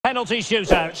penalty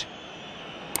shootout.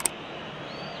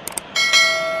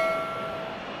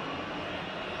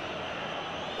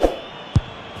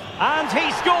 And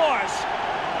he scores!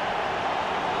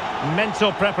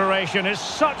 Mental preparation is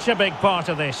such a big part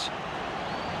of this.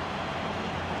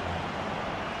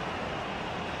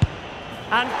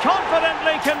 And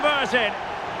confidently converted.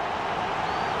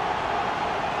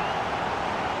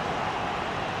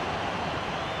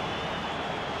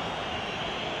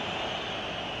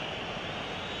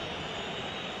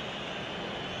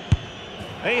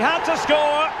 He had to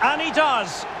score, and he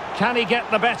does. Can he get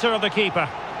the better of the keeper?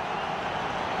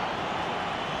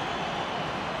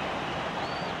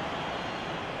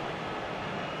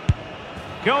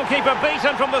 Goalkeeper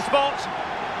beaten from the spot.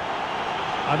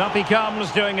 And up he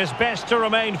comes, doing his best to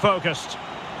remain focused.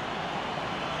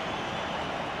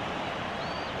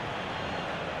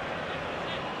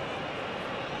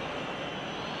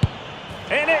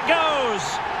 In it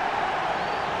goes!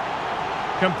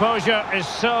 Composure is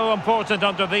so important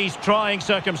under these trying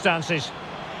circumstances.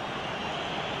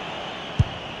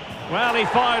 Well, he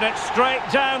fired it straight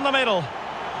down the middle.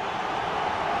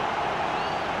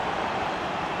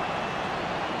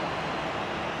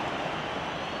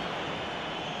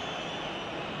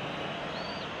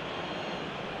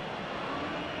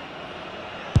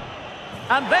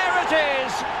 And there it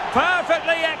is,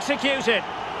 perfectly executed.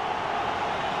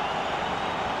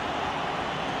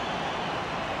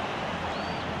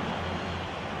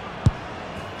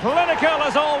 Clinical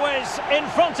as always, in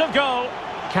front of goal.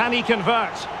 Can he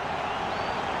convert?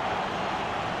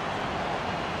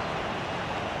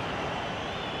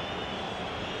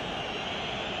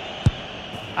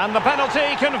 And the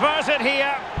penalty converted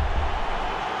here.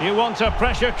 You want a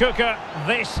pressure cooker,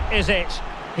 this is it.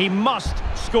 He must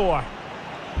score.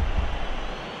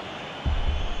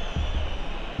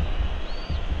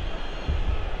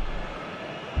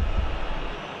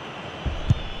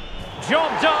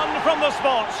 Job done from the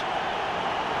spot.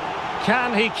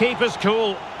 Can he keep his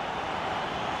cool?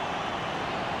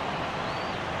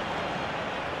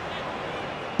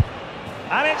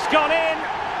 And it's gone in.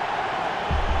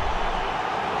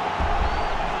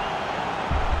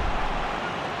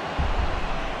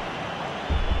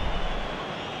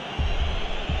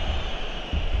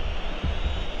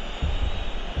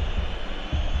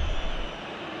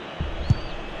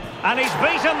 And he's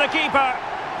beaten the keeper.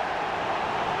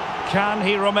 Can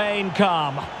he remain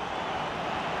calm?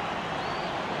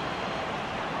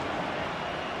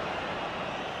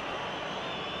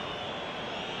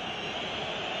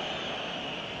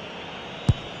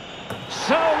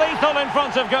 So lethal in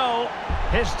front of goal.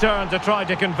 His turn to try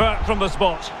to convert from the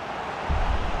spot.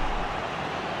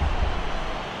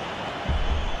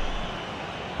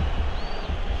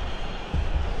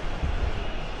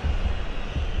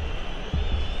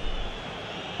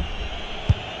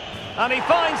 And he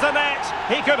finds the net.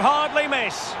 He could hardly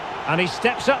miss. And he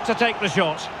steps up to take the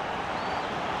shot.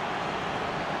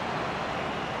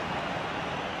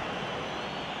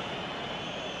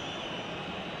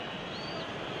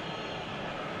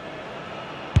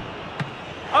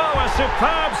 Oh, a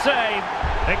superb save.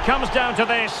 It comes down to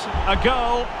this, a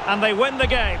goal, and they win the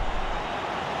game.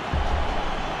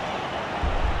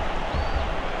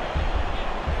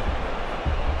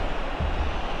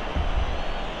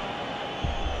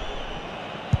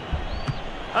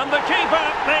 And the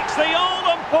keeper makes the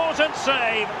all-important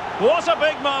save. What a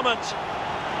big moment.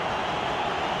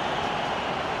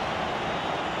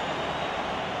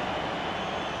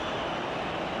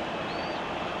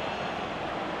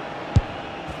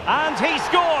 And he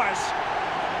scores.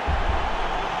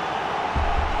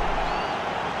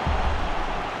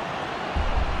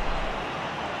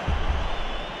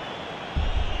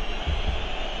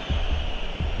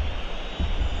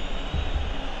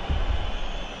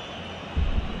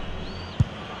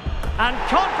 And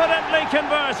confidently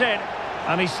converted.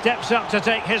 And he steps up to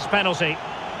take his penalty.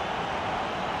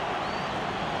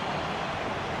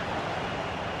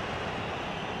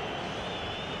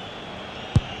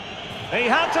 He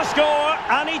had to score,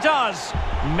 and he does.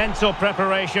 Mental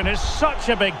preparation is such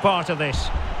a big part of this.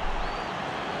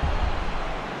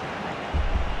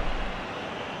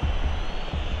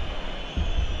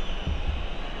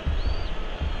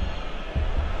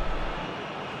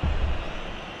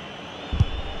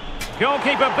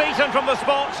 Goalkeeper beaten from the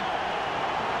spot.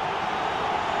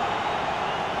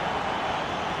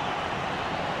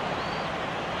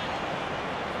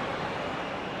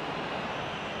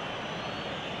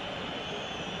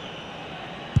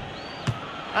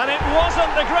 And it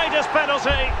wasn't the greatest penalty,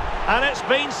 and it's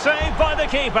been saved by the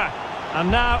keeper. And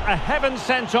now a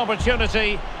heaven-sent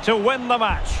opportunity to win the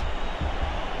match.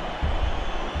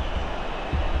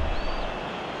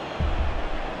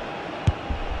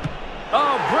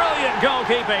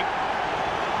 goalkeeping.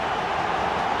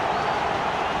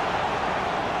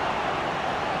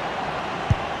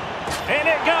 In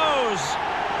it goes.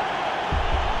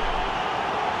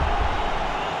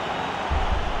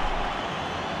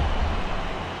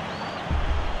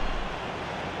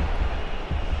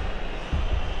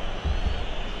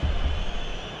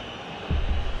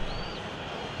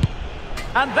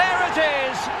 And there it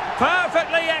is,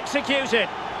 perfectly executed.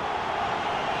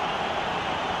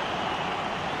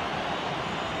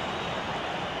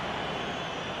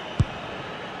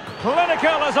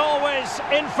 Clinical as always,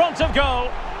 in front of goal.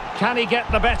 Can he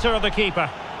get the better of the keeper?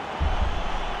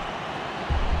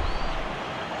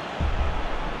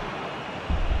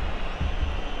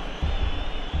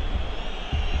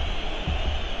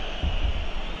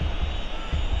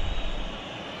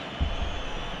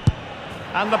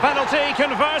 And the penalty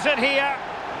converted here.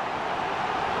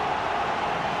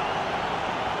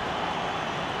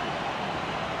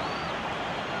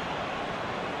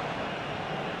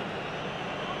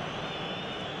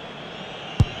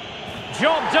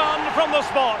 Job done from the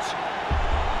spot.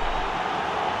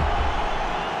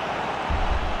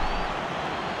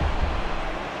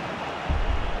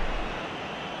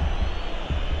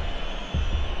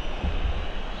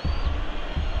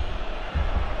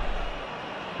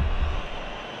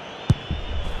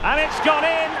 And it's gone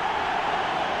in.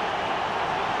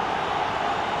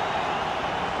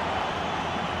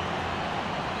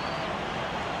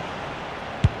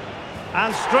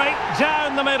 And straight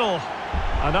down the middle.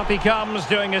 And up he comes,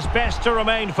 doing his best to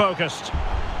remain focused.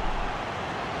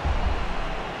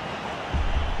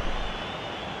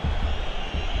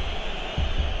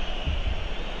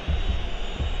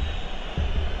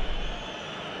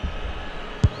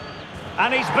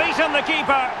 And he's beaten the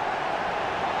keeper.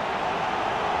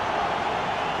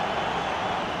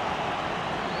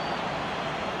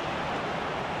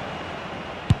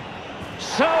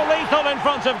 So lethal in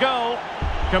front of goal.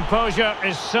 Composure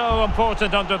is so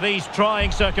important under these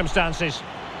trying circumstances.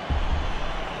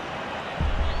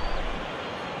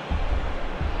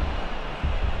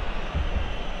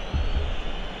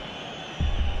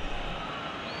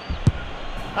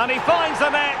 And he finds the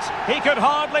net. He could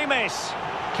hardly miss.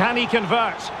 Can he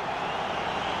convert?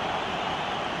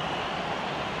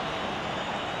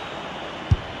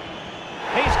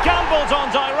 He's gambled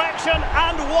on direction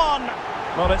and won.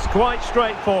 Well, it's quite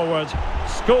straightforward.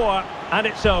 Score and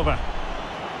it's over.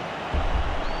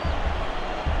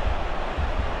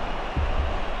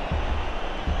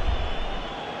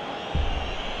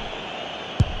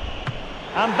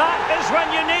 And that is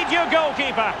when you need your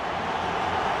goalkeeper.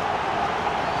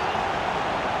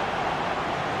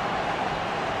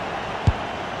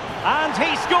 And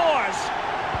he scores.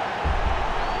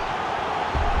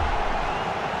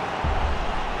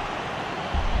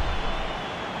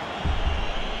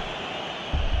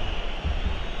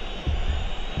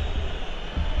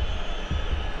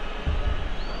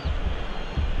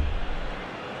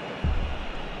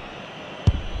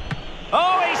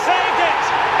 Oh, he saved it!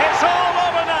 It's all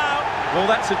over now! Well,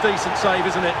 that's a decent save,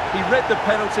 isn't it? He read the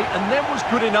penalty and then was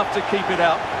good enough to keep it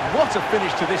out. What a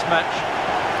finish to this match.